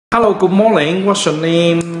Hello, good morning. What's your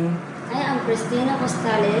name? I am Christina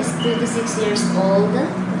Costales, 26 years old.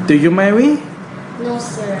 Do you marry? No,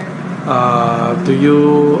 sir. Do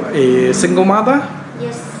you a single mother?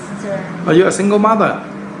 Yes, sir. Are you a single mother?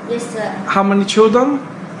 Yes, sir. How many children?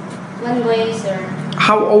 One boy, sir.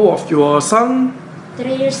 How old of your son? 3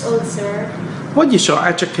 years old, sir. What is your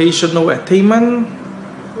educational attainment?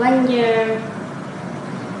 1 year.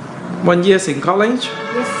 1 year in college?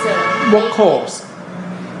 Yes, sir. What course?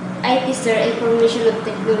 IT, sir. Information of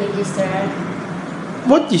Technology, sir.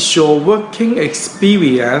 What is your working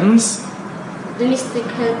experience? Domestic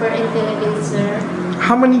helper in Philippines, sir.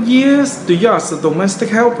 How many years do you as a domestic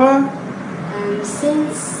helper?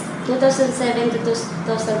 Since 2007 to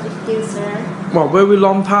 2015, sir. Well, very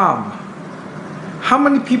long time. How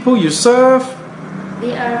many people you serve?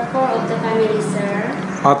 They are 4 of the family, sir.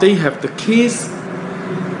 They have the kids?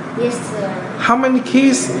 Yes, sir. How many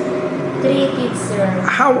kids? 3 kids, sir.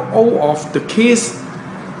 How old of the kids?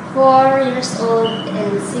 4 years old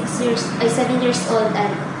and 7 years old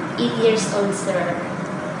and 8 years old, sir.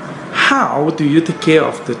 How do you take care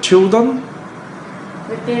of the children?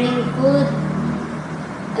 Preparing food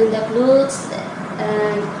and the clothes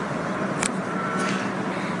and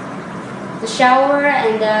the shower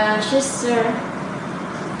and the shoes, sir.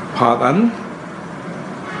 Pardon?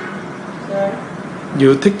 Sir.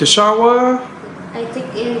 You take the shower? I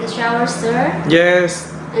take in the shower, sir.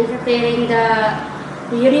 Yes. And preparing the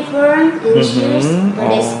uniform and shoes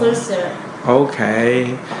for the school, sir.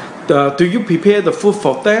 Okay. Do you prepare the food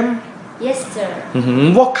for them? Yes, sir.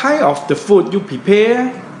 What kind of the food you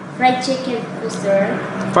prepare? Fried chicken, sir.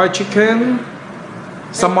 Fried chicken?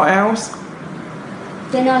 Somewhere else?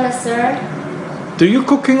 Tinola, sir. Do you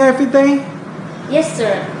cooking every day? Yes,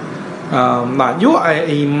 sir. Now you are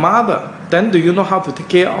a mother. Then do you know how to take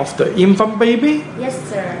care of the infant baby? Yes,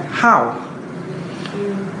 sir. How?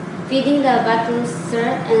 Feeding the bottles,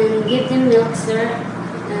 sir, and give them milk, sir.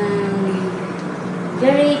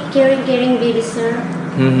 Very caring baby, sir.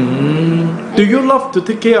 Do you love to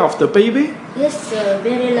take care of the baby? Yes, sir.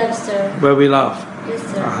 Very love, sir. Very love. Yes,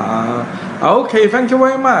 sir. Okay, thank you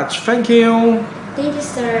very much. Thank you. Thank you,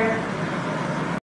 sir.